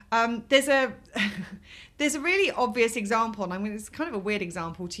There's a there's a really obvious example, and it's kind of a weird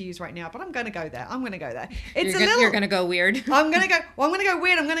example to use right now, but I'm going to go there. You're going to go weird. I'm going to go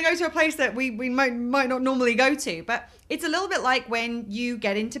weird. I'm going to go to a place that we might not normally go to, but it's a little bit like when you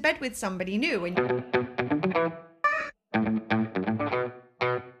get into bed with somebody new and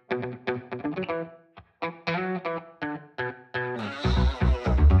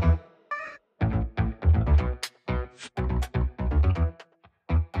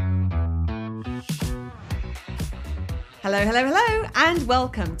Hello, and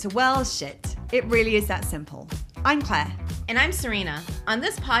welcome to Well Shit. It really is that simple. I'm Claire. And I'm Serena. On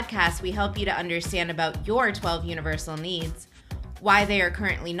this podcast, we help you to understand about your 12 universal needs, why they are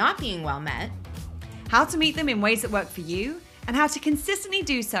currently not being well met, how to meet them in ways that work for you, and how to consistently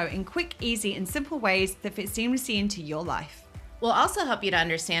do so in quick, easy, and simple ways that fit seamlessly into your life. We'll also help you to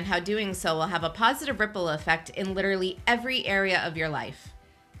understand how doing so will have a positive ripple effect in literally every area of your life.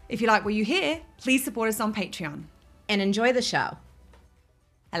 If you like what you hear, please support us on Patreon. And enjoy the show.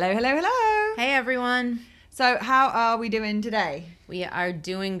 Hello. Hey, everyone. So how are we doing today? We are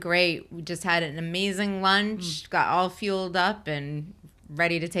doing great. We just had an amazing lunch, got all fueled up and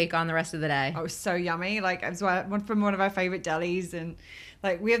ready to take on the rest of the day. Oh, so yummy. Like, it was from one of our favorite delis, and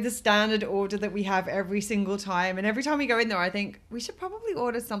like we have the standard order that we have every single time, and every time we go in there I think we should probably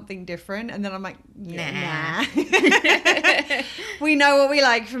order something different, and then I'm like, nah. We know what we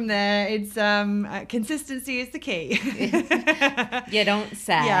like from there. It's consistency is the key. You don't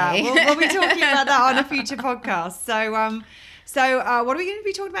say. Yeah, we'll be talking about that on a future podcast. So what are we going to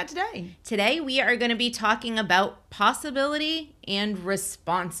be talking about today? Today we are going to be talking about possibility and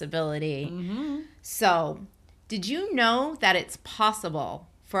responsibility. Mm-hmm. So, did you know that it's possible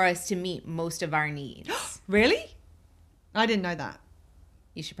for us to meet most of our needs? Really? I didn't know that.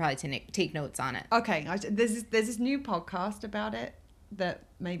 You should probably take notes on it. Okay, there's this new podcast about it that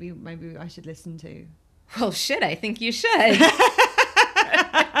maybe I should listen to. Well, shit, I think you should.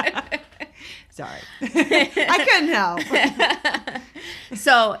 Sorry. I couldn't help.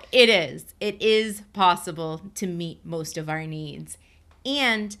 So it is possible to meet most of our needs.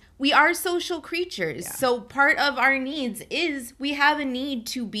 And we are social creatures. Yeah. So part of our needs is we have a need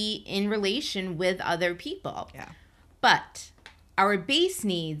to be in relation with other people. Yeah. But our base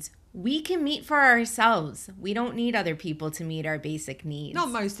needs, we can meet for ourselves. We don't need other people to meet our basic needs. Not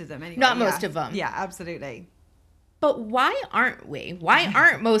most of them, anyway. Not most of them. Yeah, absolutely. But why aren't we? Why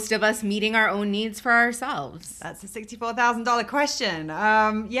aren't most of us meeting our own needs for ourselves? That's a $64,000 question.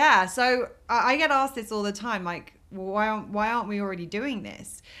 So I get asked this all the time, like, why aren't we already doing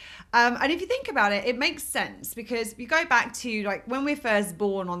this? And if you think about it, it makes sense, because if you go back to like when we're first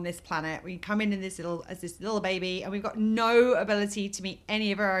born on this planet, we come in this little baby, and we've got no ability to meet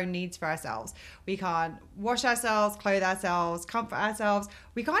any of our own needs for ourselves. We can't wash ourselves, clothe ourselves, comfort ourselves.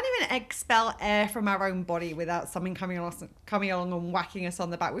 We can't even expel air from our own body without something coming along and whacking us on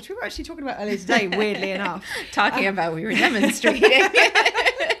the back, which we were actually talking about earlier today, weirdly enough. We were demonstrating.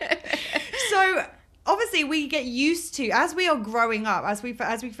 So obviously we get used to, as we are growing up, as we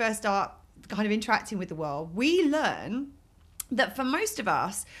first start kind of interacting with the world, we learn that for most of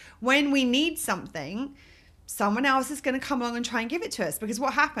us, when we need something, someone else is going to come along and try and give it to us. Because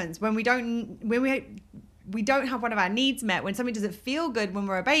what happens when we don't have one of our needs met, when something doesn't feel good when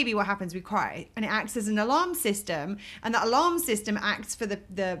we're a baby, what happens? We cry, and it acts as an alarm system, and that alarm system acts for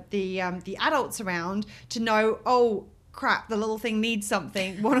the adults around to know, oh crap, the little thing needs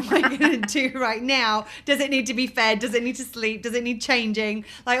something. What am I going to do right now? Does it need to be fed? Does it need to sleep? Does it need changing?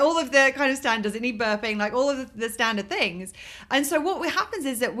 Like all of the kind of standard, does it need burping? Like all of the standard things. And so what happens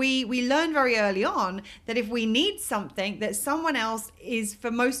is that we learn very early on that if we need something, that someone else is,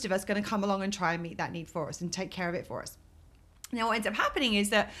 for most of us, going to come along and try and meet that need for us and take care of it for us. Now what ends up happening is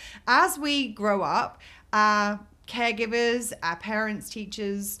that as we grow up, our caregivers, our parents,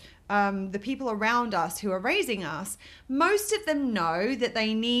 teachers, the people around us who are raising us, most of them know that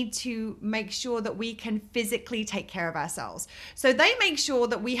they need to make sure that we can physically take care of ourselves. So they make sure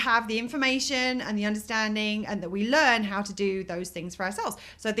that we have the information and the understanding, and that we learn how to do those things for ourselves.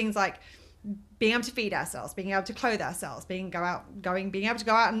 So things like being able to feed ourselves, being able to clothe ourselves, being able to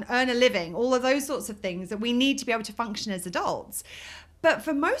go out and earn a living, all of those sorts of things that we need to be able to function as adults. But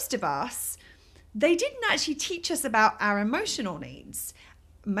for most of us, they didn't actually teach us about our emotional needs.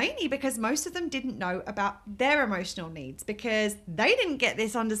 Mainly because most of them didn't know about their emotional needs, because they didn't get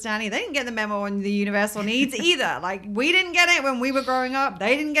this understanding. They didn't get the memo on the universal needs either. Like, we didn't get it when we were growing up.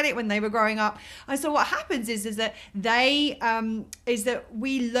 They didn't get it when they were growing up. And so what happens is that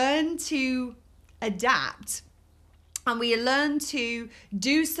we learn to adapt And we learn to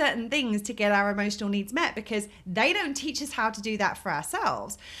do certain things to get our emotional needs met because they don't teach us how to do that for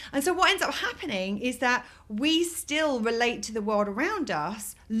ourselves. And so what ends up happening is that we still relate to the world around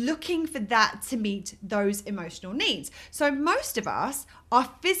us looking for that to meet those emotional needs. So most of us are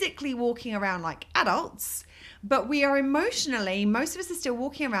physically walking around like adults, but we are emotionally, most of us are still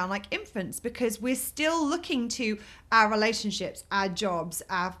walking around like infants because we're still looking to our relationships, our jobs,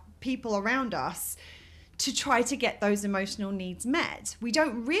 our people around us to try to get those emotional needs met. We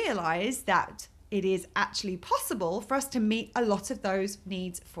don't realize that it is actually possible for us to meet a lot of those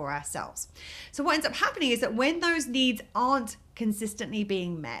needs for ourselves. So what ends up happening is that when those needs aren't consistently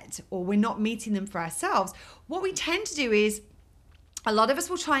being met or we're not meeting them for ourselves, what we tend to do is a lot of us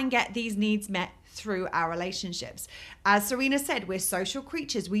will try and get these needs met through our relationships. As Serena said, we're social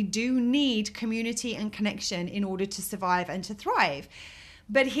creatures. We do need community and connection in order to survive and to thrive.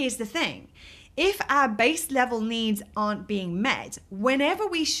 But here's the thing. If our base level needs aren't being met, whenever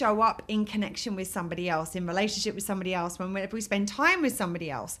we show up in connection with somebody else, in relationship with somebody else, whenever we spend time with somebody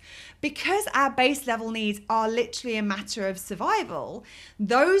else, because our base level needs are literally a matter of survival,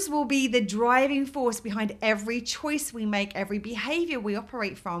 those will be the driving force behind every choice we make, every behavior we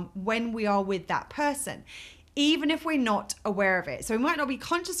operate from when we are with that person, even if we're not aware of it. So we might not be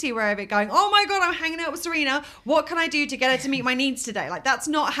consciously aware of it going, oh my God, I'm hanging out with Serena. What can I do to get her to meet my needs today? Like, that's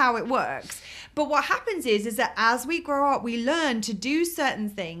not how it works. But what happens is that as we grow up, we learn to do certain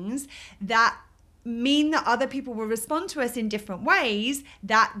things that mean that other people will respond to us in different ways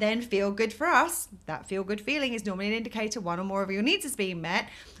that then feel good for us. That feel good feeling is normally an indicator one or more of your needs is being met.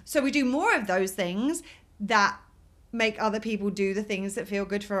 So we do more of those things that make other people do the things that feel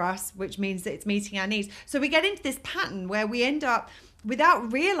good for us, which means that it's meeting our needs. So we get into this pattern where we end up,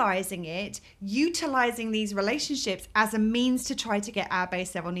 without realizing it, utilizing these relationships as a means to try to get our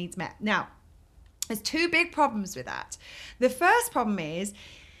base level needs met. Now, there's two big problems with that. The first problem is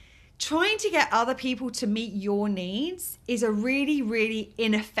trying to get other people to meet your needs is a really, really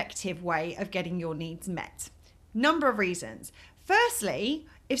ineffective way of getting your needs met. Number of reasons. Firstly,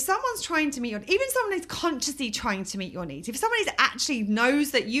 if someone's trying to meet your, even someone who's consciously trying to meet your needs, if somebody actually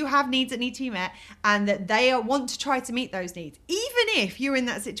knows that you have needs that need to be met and that they want to try to meet those needs, even if you're in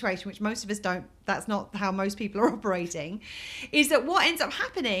that situation, which most of us don't, that's not how most people are operating, is that what ends up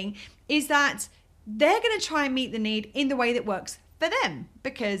happening is that they're going to try and meet the need in the way that works for them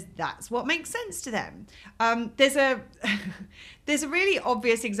because that's what makes sense to them. There's a really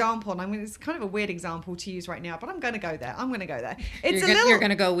obvious example, and I mean it's kind of a weird example to use right now, but I'm going to go there. You're going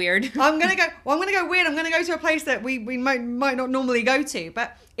to go weird. I'm going to go weird. I'm going to go to a place that we might not normally go to,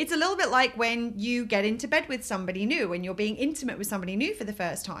 but it's a little bit like when you get into bed with somebody new, when you're being intimate with somebody new for the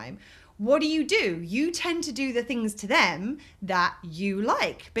first time. What do? You tend to do the things to them that you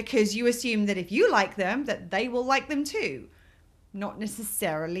like because you assume that if you like them, that they will like them too. Not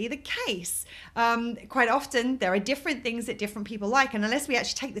necessarily the case. Quite often, there are different things that different people like, and unless we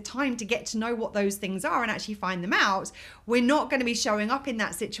actually take the time to get to know what those things are and actually find them out, we're not going to be showing up in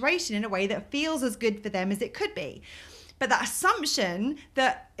that situation in a way that feels as good for them as it could be. But that assumption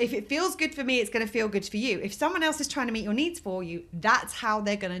that if it feels good for me, it's going to feel good for you. If someone else is trying to meet your needs for you, that's how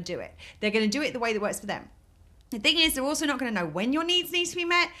they're going to do it. They're going to do it the way that works for them. The thing is, they're also not going to know when your needs need to be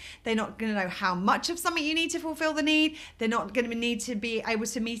met. They're not going to know how much of something you need to fulfill the need. They're not going to need to be able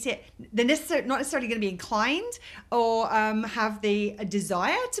to meet it. They're not necessarily going to be inclined or have the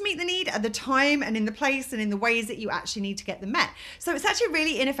desire to meet the need at the time and in the place and in the ways that you actually need to get them met. So it's actually a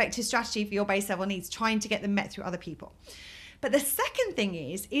really ineffective strategy for your base level needs, trying to get them met through other people. But the second thing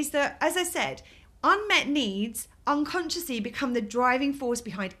is that, as I said, unmet needs unconsciously become the driving force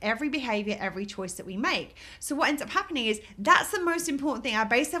behind every behavior, every choice that we make. So what ends up happening is that's the most important thing. Our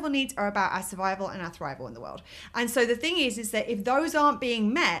base level needs are about our survival and our thrival in the world. And so the thing is that if those aren't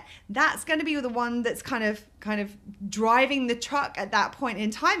being met, that's going to be the one that's kind of driving the truck at that point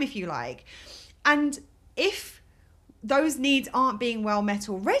in time, if you like. And if those needs aren't being well met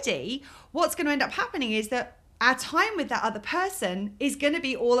already, what's going to end up happening is that our time with that other person is going to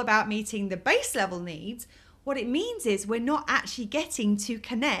be all about meeting the base level needs. What it means is we're not actually getting to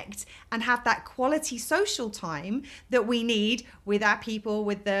connect and have that quality social time that we need with our people,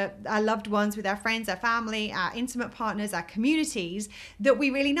 with our loved ones, with our friends, our family, our intimate partners, our communities that we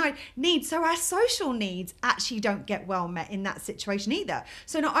really need. So our social needs actually don't get well met in that situation either.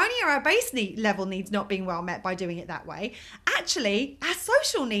 So not only are our base level needs not being well met by doing it that way, actually our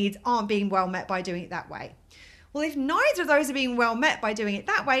social needs aren't being well met by doing it that way. Well, if neither of those are being well met by doing it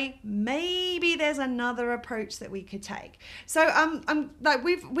that way, maybe there's another approach that we could take. So,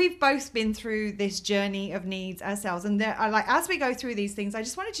 we've both been through this journey of needs ourselves, and as we go through these things, I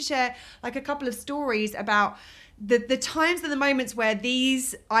just wanted to share a couple of stories about the times and the moments where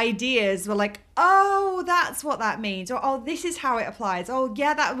these ideas were like, oh, that's what that means, or oh, this is how it applies, oh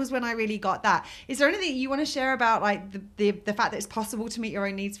yeah, that was when I really got that. Is there anything you want to share about like the fact that it's possible to meet your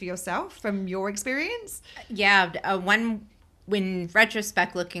own needs for yourself from your experience? Yeah, when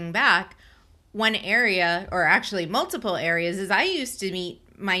retrospect, looking back, one area, or actually multiple areas, is I used to meet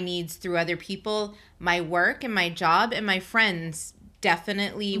my needs through other people. My work and my job and my friends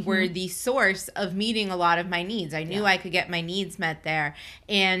definitely were the source of meeting a lot of my needs. I knew I could get my needs met there.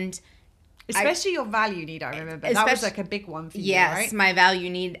 And especially your value need, I remember. That was like a big one for you, right? Yes, my value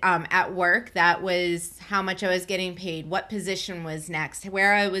need at work, that was how much I was getting paid, what position was next,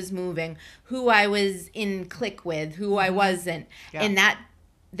 where I was moving, who I was in clique with, who I wasn't. Yeah. And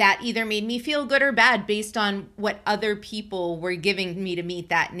that either made me feel good or bad based on what other people were giving me to meet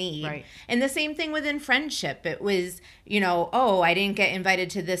that need. Right. And the same thing within friendship. It was, oh, I didn't get invited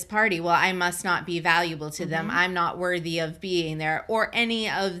to this party. Well, I must not be valuable to them. I'm not worthy of being there, or any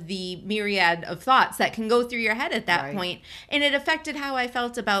of the myriad of thoughts that can go through your head at that point. And it affected how I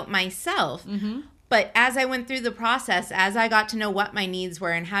felt about myself. But as I went through the process, as I got to know what my needs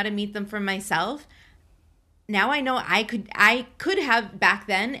were and how to meet them for myself, now I know I could have back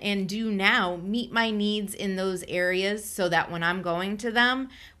then and do now meet my needs in those areas, so that when I'm going to them,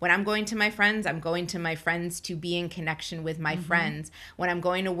 when I'm going to my friends, I'm going to my friends to be in connection with my friends. When I'm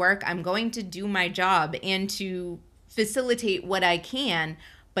going to work, I'm going to do my job and to facilitate what I can,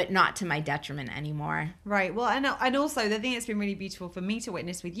 but not to my detriment anymore. Right. Well, and also the thing that's been really beautiful for me to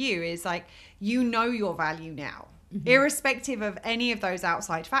witness with you is like, your value now, irrespective of any of those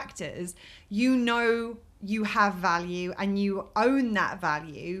outside factors. You have value and you own that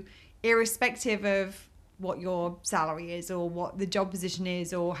value, irrespective of what your salary is or what the job position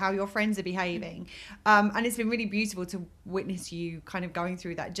is or how your friends are behaving. And it's been really beautiful to witness you kind of going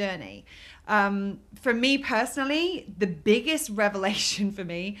through that journey. For me personally, the biggest revelation for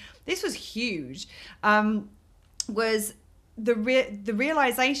me, this was huge, was the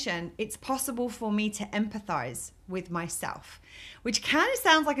realization it's possible for me to empathize with myself, which kind of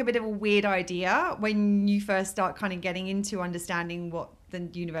sounds like a bit of a weird idea when you first start kind of getting into understanding what the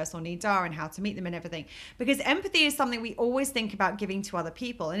universal needs are and how to meet them and everything. Because empathy is something we always think about giving to other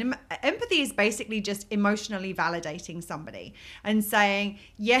people. And empathy is basically just emotionally validating somebody and saying,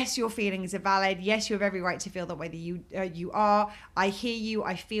 yes, your feelings are valid. Yes, you have every right to feel the way that you are. I hear you.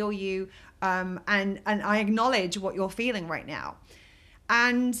 I feel you. And I acknowledge what you're feeling right now.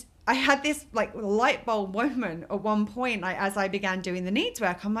 And I had this like light bulb moment at one point, like, as I began doing the needs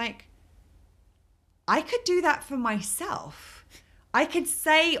work. I'm like, I could do that for myself. I could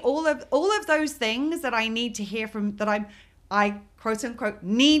say all of those things that I need to hear from, that I quote unquote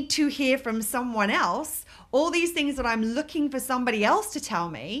need to hear from someone else. All these things that I'm looking for somebody else to tell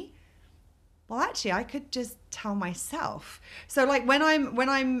me. Well, actually, I could just tell myself. So like when I'm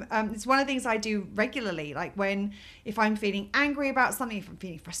it's one of the things I do regularly. Like if I'm feeling angry about something, if I'm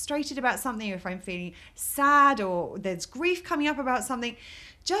feeling frustrated about something, if I'm feeling sad or there's grief coming up about something,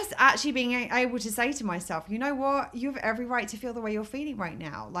 just actually being able to say to myself, you know what, you have every right to feel the way you're feeling right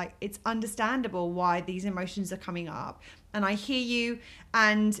now. Like, it's understandable why these emotions are coming up, and I hear you,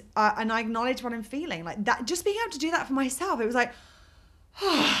 and I acknowledge what I'm feeling. Like that, just being able to do that for myself, it was like,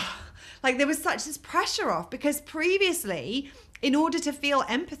 like there was such this pressure off, because previously, in order to feel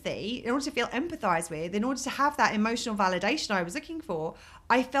empathy, in order to feel empathized with, in order to have that emotional validation I was looking for,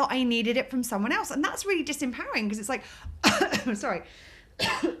 I felt I needed it from someone else. And that's really disempowering, because it's like, sorry.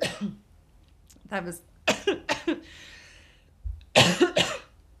 That was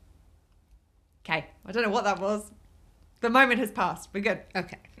okay. I don't know what that was. The moment has passed. We're good.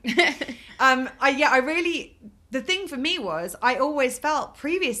 Okay. The thing for me was, I always felt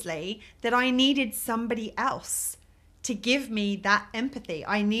previously that I needed somebody else to give me that empathy.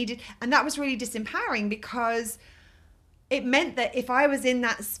 And that was really disempowering, because it meant that if I was in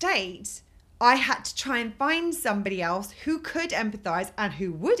that state, I had to try and find somebody else who could empathize, and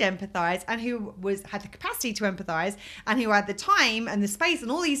who would empathize, and who had the capacity to empathize, and who had the time and the space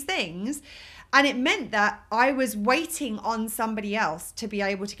and all these things. And it meant that I was waiting on somebody else to be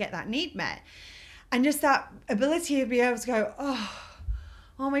able to get that need met. And just that ability to be able to go,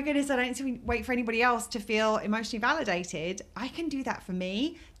 oh my goodness, I don't need to wait for anybody else to feel emotionally validated. I can do that for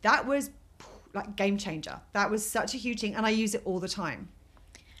me. That was like game changer. That was such a huge thing. And I use it all the time.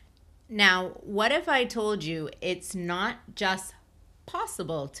 Now, what if I told you it's not just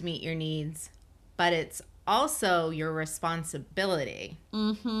possible to meet your needs, but it's also your responsibility?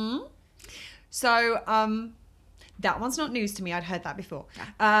 Mm-hmm. So, that one's not news to me. I'd heard that before.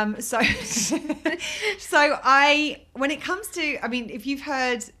 So when it comes to, I mean, if you've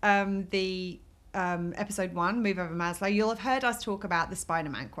heard the episode 1, Move Over Maslow, you'll have heard us talk about the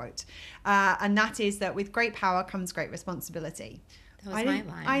Spider-Man quote. And that is that with great power comes great responsibility. That was my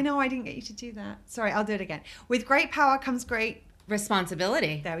line. I know, I didn't get you to do that. Sorry, I'll do it again. With great power comes great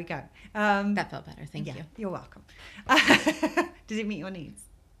responsibility. There we go. That felt better. Thank you. You're welcome. Does it meet your needs?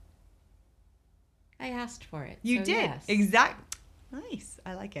 I asked for it. You so did. Yes. Exactly. Nice.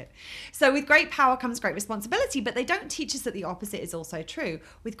 I like it. So with great power comes great responsibility, but they don't teach us that the opposite is also true.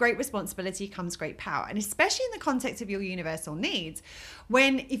 With great responsibility comes great power. And especially in the context of your universal needs,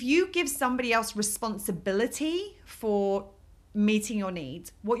 if you give somebody else responsibility for meeting your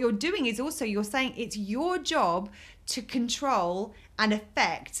needs, what you're doing is also you're saying it's your job to control and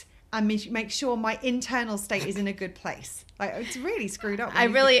affect and make sure my internal state is in a good place. Like, it's really screwed up.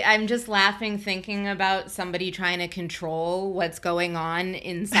 I'm just laughing thinking about somebody trying to control what's going on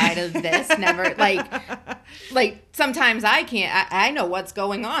inside of this. Never like sometimes I can't. I know what's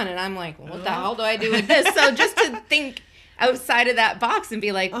going on, and I'm like, well, what the hell do I do with this? So just to think outside of that box and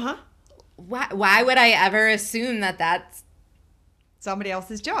be like, why would I ever assume that that's somebody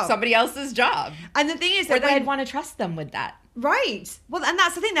else's job? Somebody else's job. And the thing is that I'd want to trust them with that. Right. Well, and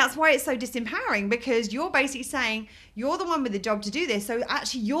that's the thing. That's why it's so disempowering, because you're basically saying you're the one with the job to do this. So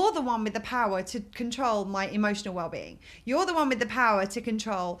actually you're the one with the power to control my emotional well-being. You're the one with the power to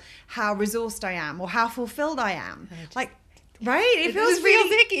control how resourced I am or how fulfilled I am. Right? It feels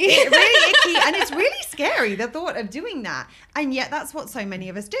really icky. Really icky. And it's really scary, the thought of doing that. And yet that's what so many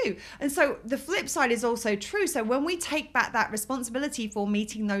of us do. And so the flip side is also true. So when we take back that responsibility for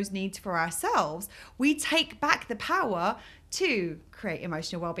meeting those needs for ourselves, we take back the power to create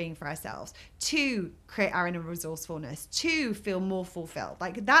emotional well-being for ourselves, to create our inner resourcefulness, to feel more fulfilled.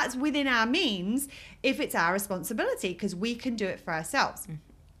 Like, that's within our means if it's our responsibility, because we can do it for ourselves.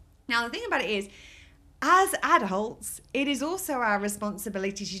 Now, the thing about it is, as adults, it is also our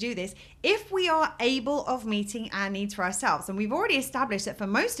responsibility to do this if we are able of meeting our needs for ourselves. And we've already established that for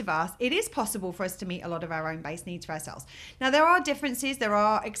most of us, it is possible for us to meet a lot of our own base needs for ourselves. Now, there are differences, there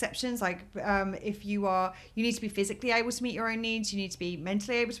are exceptions, like if you need to be physically able to meet your own needs, you need to be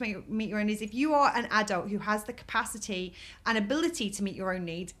mentally able to meet your own needs. If you are an adult who has the capacity and ability to meet your own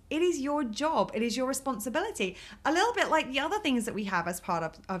needs, it is your job, it is your responsibility. A little bit like the other things that we have as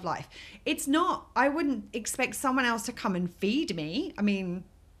part of life. It's not, I wouldn't expect someone else to come and feed me. I mean,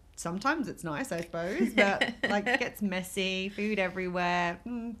 sometimes it's nice, I suppose, but like, it gets messy, food everywhere. I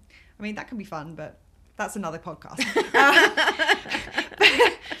mean, that can be fun, but that's another podcast.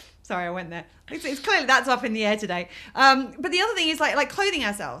 Sorry, I went there. It's clearly that's up in the air today. But the other thing is like clothing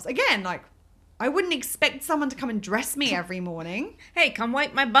ourselves. Again, like, I wouldn't expect someone to come and dress me every morning. Hey, come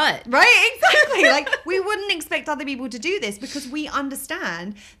wipe my butt. Right, exactly. Like, we wouldn't expect other people to do this because we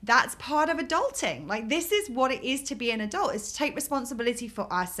understand that's part of adulting. Like, this is what it is to be an adult, is to take responsibility for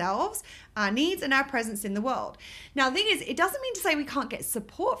ourselves, our needs, and our presence in the world. Now, the thing is, it doesn't mean to say we can't get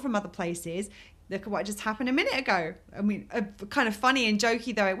support from other places. Look at what just happened a minute ago. I mean, kind of funny and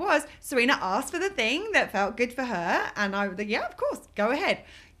jokey though it was, Serena asked for the thing that felt good for her. And I was like, yeah, of course, go ahead.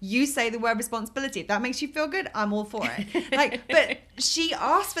 You say the word responsibility. If that makes you feel good, I'm all for it. Like, but she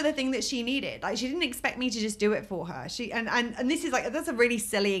asked for the thing that she needed. Like, she didn't expect me to just do it for her. And this is like, that's a really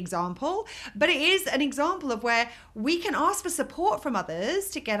silly example, but it is an example of where we can ask for support from others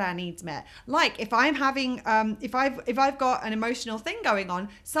to get our needs met. Like, if I'm having, if I've got an emotional thing going on,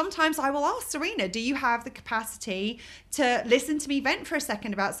 sometimes I will ask Serena, do you have the capacity to listen to me vent for a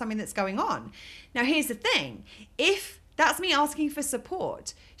second about something that's going on? Now, here's the thing. If that's me asking for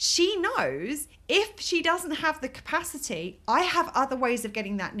support, she knows if she doesn't have the capacity, I have other ways of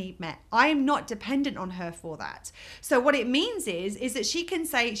getting that need met. I am not dependent on her for that. So what it means is that she can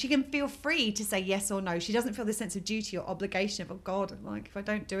feel free to say yes or no. She doesn't feel the sense of duty or obligation of, oh God, like, if I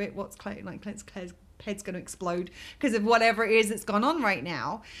don't do it, what's Claire's head's going to explode because of whatever it is that's gone on right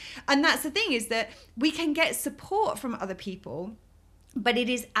now. And that's the thing, is that we can get support from other people, but it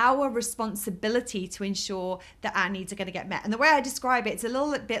is our responsibility to ensure that our needs are going to get met. And the way I describe it, it's a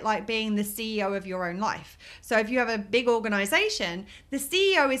little bit like being the CEO of your own life. So if you have a big organization, the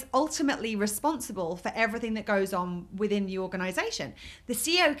CEO is ultimately responsible for everything that goes on within the organization. The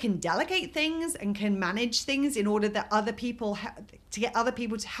CEO can delegate things and can manage things in order that other people to get other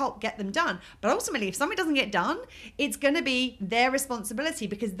people to help get them done. But ultimately, if something doesn't get done, it's going to be their responsibility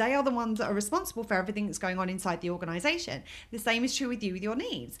because they are the ones that are responsible for everything that's going on inside the organization. The same is true with you with your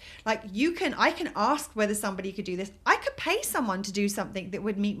needs. Like, I can ask whether somebody could do this. I could pay someone to do something that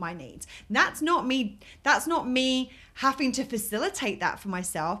would meet my needs. That's not me having to facilitate that for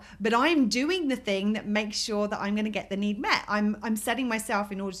myself, but I'm doing the thing that makes sure that I'm going to get the need met. I'm setting myself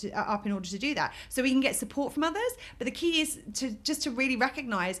up in order to do that. So we can get support from others, but the key is to just just to really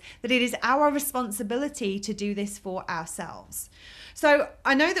recognize that it is our responsibility to do this for ourselves. So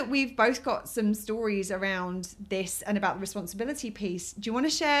I know that we've both got some stories around this and about the responsibility piece. Do you want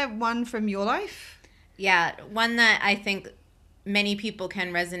to share one from your life? Yeah, one that I think many people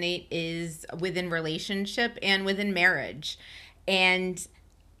can resonate is within relationship and within marriage. And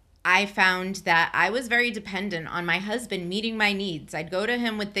I found that I was very dependent on my husband meeting my needs. I'd go to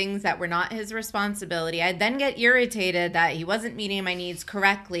him with things that were not his responsibility. I'd then get irritated that he wasn't meeting my needs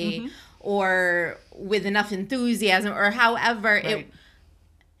correctly or with enough enthusiasm or however.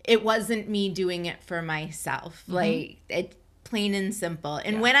 It wasn't me doing it for myself. Like, it plain and simple.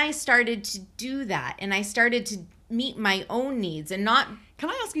 And when I started to do that and I started to meet my own needs and not... Can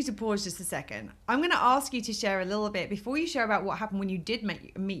I ask you to pause just a second? I'm going to ask you to share a little bit, before you share about what happened when you did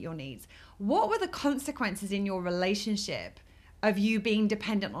meet your needs, what were the consequences in your relationship of you being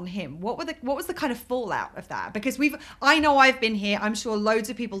dependent on him? What was the kind of fallout of that? Because I know I've been here. I'm sure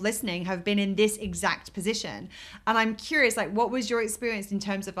loads of people listening have been in this exact position. And I'm curious, like, what was your experience in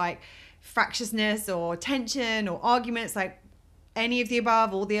terms of like fractiousness or tension or arguments, like any of the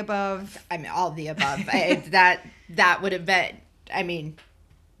above, all the above? I mean, all of the above. That would have been, I mean,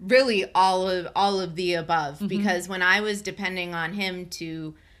 really all of the above, because when I was depending on him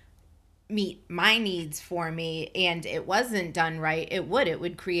to meet my needs for me and it wasn't done right, it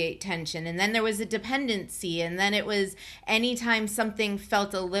would create tension. And then there was a dependency, and then it was anytime something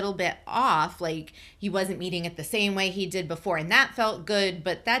felt a little bit off, like he wasn't meeting it the same way he did before, and that felt good,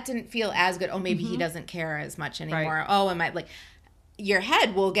 but that didn't feel as good. Oh, maybe he doesn't care as much anymore. Right. Oh, am I like... Your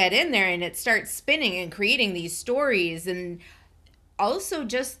head will get in there and it starts spinning and creating these stories, and also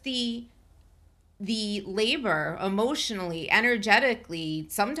just the labor emotionally, energetically,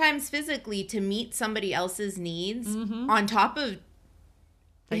 sometimes physically, to meet somebody else's needs on top of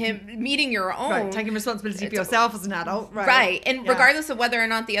him meeting your own. Right, taking responsibility for yourself as an adult. Right. And regardless of whether or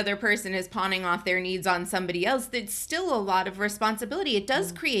not the other person is pawning off their needs on somebody else, there's still a lot of responsibility. It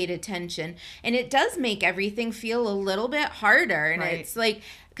does create a tension, and it does make everything feel a little bit harder. And it's like,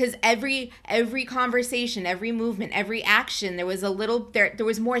 because every conversation, every movement, every action, there was there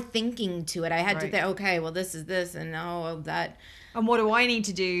was more thinking to it. I had to think, okay, well, this is this, and that. And what do I need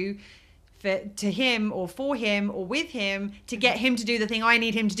to do to him or for him or with him to get him to do the thing I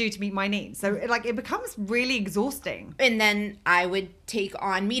need him to do to meet my needs? So it becomes really exhausting. And then I would take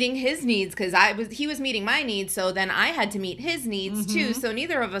on meeting his needs, because he was meeting my needs, so then I had to meet his needs too. So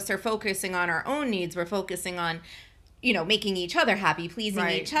neither of us are focusing on our own needs. We're focusing on, making each other happy, pleasing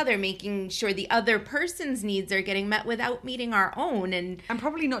each other, making sure the other person's needs are getting met without meeting our own. And I'm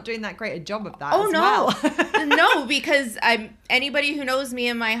probably not doing that great a job of that. Oh, as no. Well. No, because anybody who knows me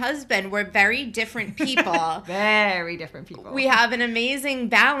and my husband, we're very different people. Very different people. We have an amazing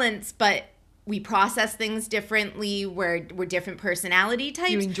balance, but we process things differently. We're different personality types.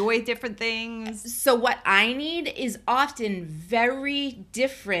 You enjoy different things. So what I need is often very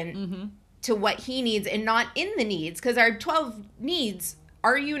different to what he needs, and not in the needs, because our 12 needs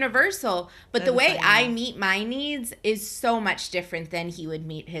are universal, but the way I meet my needs is so much different than he would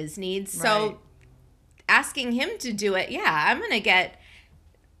meet his needs. So asking him to do it, I'm gonna get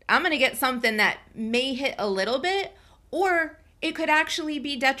something that may hit a little bit, or it could actually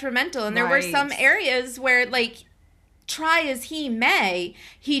be detrimental. And there were some areas where, like, try as he may,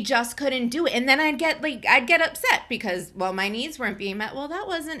 he just couldn't do it. And then I'd get upset because, well, my needs weren't being met. Well, that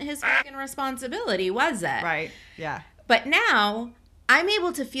wasn't his fucking responsibility, was it? Right. Yeah. But now I'm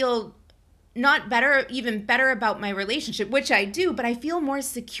able to feel even better about my relationship, which I do, but I feel more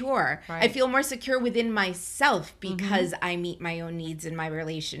secure. Right. I feel more secure within myself because I meet my own needs in my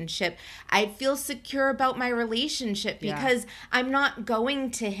relationship. I feel secure about my relationship because I'm not going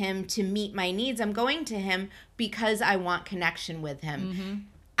to him to meet my needs. I'm going to him because I want connection with him.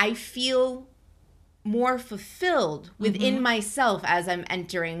 I feel more fulfilled within myself as I'm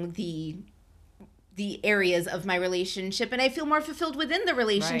entering the areas of my relationship, and I feel more fulfilled within the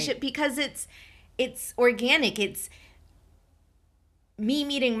relationship because it's organic. It's me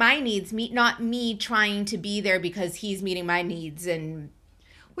meeting my needs, not me trying to be there because he's meeting my needs. And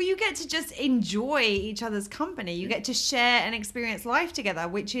well, you get to just enjoy each other's company. You get to share and experience life together,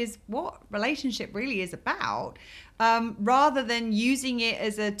 which is what relationship really is about. Rather than using it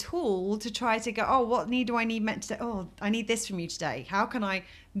as a tool to try to go, oh, what need do I need met today? Oh, I need this from you today. How can I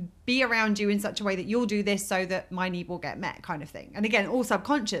be around you in such a way that you'll do this so that my need will get met, kind of thing. And again, all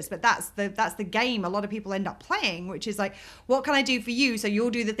subconscious, but that's the game a lot of people end up playing, which is like, what can I do for you so you'll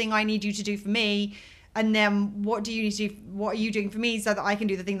do the thing I need you to do for me? And then what do you need to do? What are you doing for me so that I can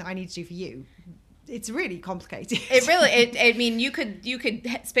do the thing that I need to do for you? It's really complicated. It really, I mean, you could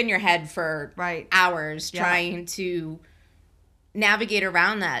spin your head for hours trying to navigate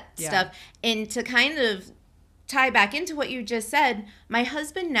around that stuff. And to kind of tie back into what you just said, my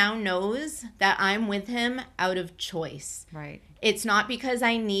husband now knows that I'm with him out of choice. Right. It's not because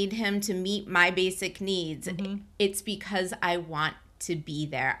I need him to meet my basic needs. It's because I want to be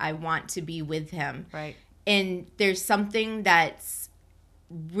there. I want to be with him. Right. And there's something that's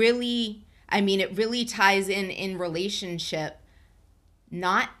really, I mean, it really ties in relationship,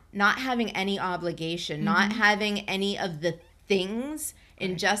 not having any obligation, not having any of the things,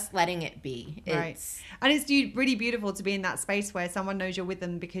 and just letting it be. Right. And it's really beautiful to be in that space where someone knows you're with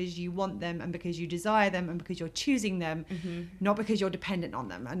them because you want them and because you desire them and because you're choosing them, not because you're dependent on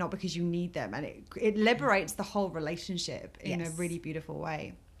them and not because you need them. And it liberates the whole relationship in a really beautiful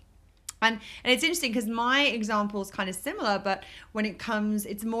way. And it's interesting because my example is kind of similar, but when it comes,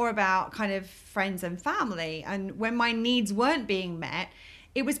 it's more about kind of friends and family. And when my needs weren't being met,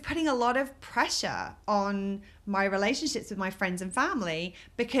 it was putting a lot of pressure on my relationships with my friends and family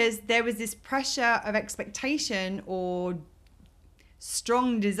because there was this pressure of expectation or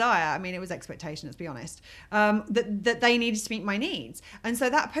strong desire. I mean, it was expectation, let's be honest, that they needed to meet my needs. And so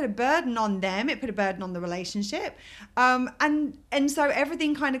that put a burden on them. It put a burden on the relationship. And so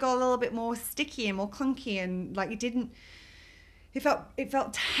everything kind of got a little bit more sticky and more clunky, and like it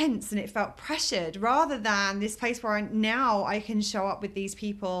felt tense and it felt pressured, rather than this place where now I can show up with these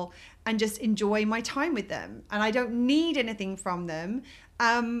people and just enjoy my time with them. And I don't need anything from them.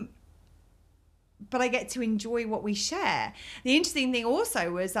 But I get to enjoy what we share. The interesting thing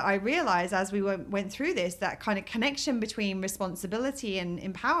also was that I realized as we went through this, that kind of connection between responsibility and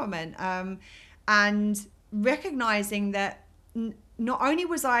empowerment, and recognizing that not only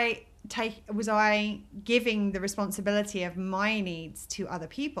was I giving the responsibility of my needs to other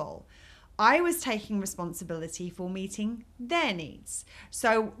people, I was taking responsibility for meeting their needs.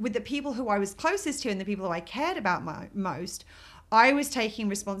 So with the people who I was closest to and the people who I cared about most, I was taking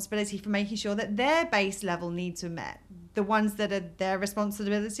responsibility for making sure that their base level needs were met, the ones that are their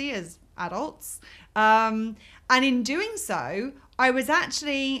responsibility as adults. And in doing so, I was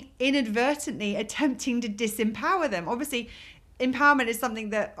actually inadvertently attempting to disempower them. Obviously, empowerment is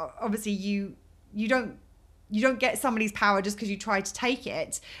something that obviously you don't get somebody's power just because you try to take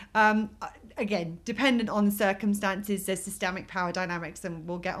it. Again, dependent on circumstances, there's systemic power dynamics, and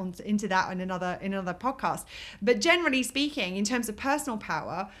we'll get into that in another podcast. But generally speaking, in terms of personal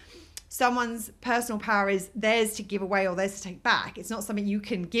power, someone's personal power is theirs to give away or theirs to take back. It's not something you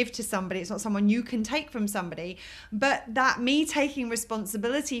can give to somebody. It's not someone you can take from somebody. But that me taking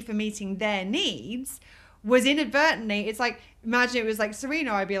responsibility for meeting their needs was inadvertently, it's like, imagine it was like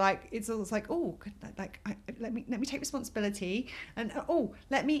Serena, I'd be like, it's like, oh, let me take responsibility, and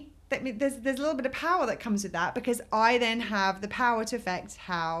there's a little bit of power that comes with that, because I then have the power to affect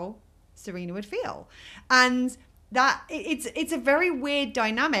how Serena would feel. And that it's a very weird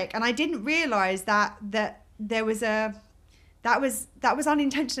dynamic, and I didn't realize that there was that was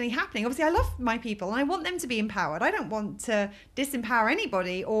unintentionally happening. Obviously, I love my people and I want them to be empowered. I don't want to disempower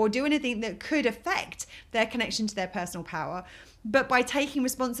anybody or do anything that could affect their connection to their personal power. But by taking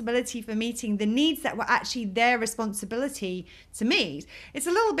responsibility for meeting the needs that were actually their responsibility to meet, it's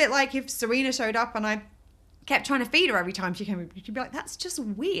a little bit like if Serena showed up and I kept trying to feed her every time she came, she'd be like, that's just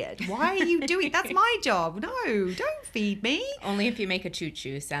weird. Why are you doing, that's my job. No, don't feed me. Only if you make a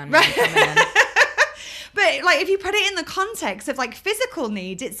choo-choo sound when you come in. But like if you put it in the context of like physical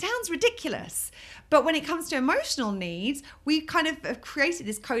needs, it sounds ridiculous. But when it comes to emotional needs, we kind of have created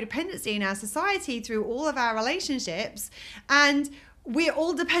this codependency in our society through all of our relationships, and we're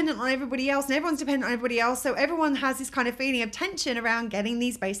all dependent on everybody else, and everyone's dependent on everybody else. So everyone has this kind of feeling of tension around getting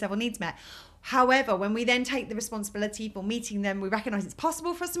these base level needs met. However, when we then take the responsibility for meeting them, we recognize it's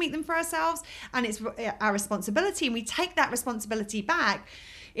possible for us to meet them for ourselves, and it's our responsibility, and we take that responsibility back.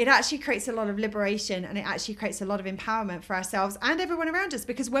 It actually creates a lot of liberation, and it actually creates a lot of empowerment for ourselves and everyone around us.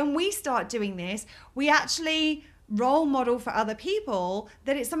 Because when we start doing this, we actually role model for other people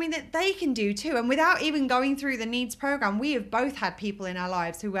that it's something that they can do too. And without even going through the needs program, we have both had people in our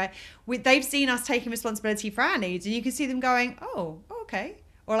lives who they've seen us taking responsibility for our needs, and you can see them going, oh, okay.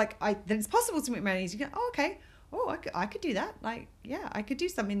 Or like, then it's possible to meet my needs. You go, oh, okay. Oh, I could do that. Like, yeah, I could do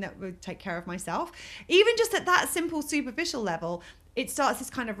something that would take care of myself. Even just at that simple, superficial level, it starts this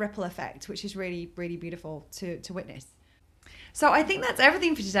kind of ripple effect, which is really, really beautiful to witness. So I think that's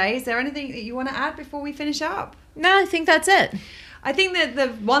everything for today. Is there anything that you want to add before we finish up? No, I think that's it. I think that the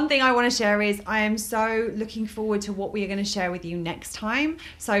one thing I want to share is I am so looking forward to what we are going to share with you next time.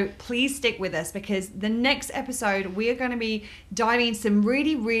 So please stick with us, because the next episode we are going to be diving into some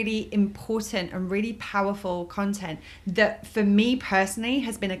really, really important and really powerful content that for me personally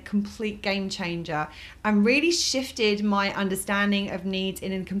has been a complete game changer and really shifted my understanding of needs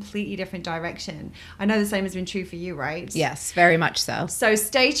in a completely different direction. I know the same has been true for you, right? Yes, very much so. So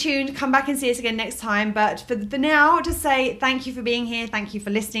stay tuned. Come back and see us again next time. But for now, I'll just say thank you for being here. Thank you for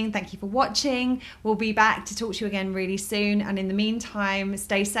listening. Thank you for watching. We'll be back to talk to you again really soon. And in the meantime,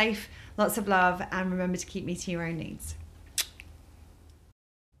 stay safe, lots of love, and remember to keep meeting your own needs.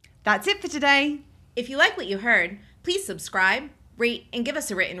 That's it for today. If you like what you heard, please subscribe, rate, and give us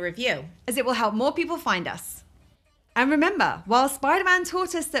a written review, as it will help more people find us. And remember, while Spider-Man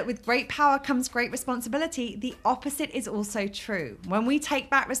taught us that with great power comes great responsibility, the opposite is also true. When we take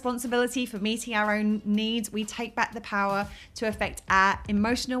back responsibility for meeting our own needs, we take back the power to affect our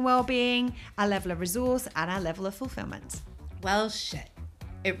emotional well-being, our level of resource, and our level of fulfillment. Well, shit.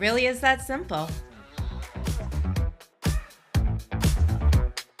 It really is that simple.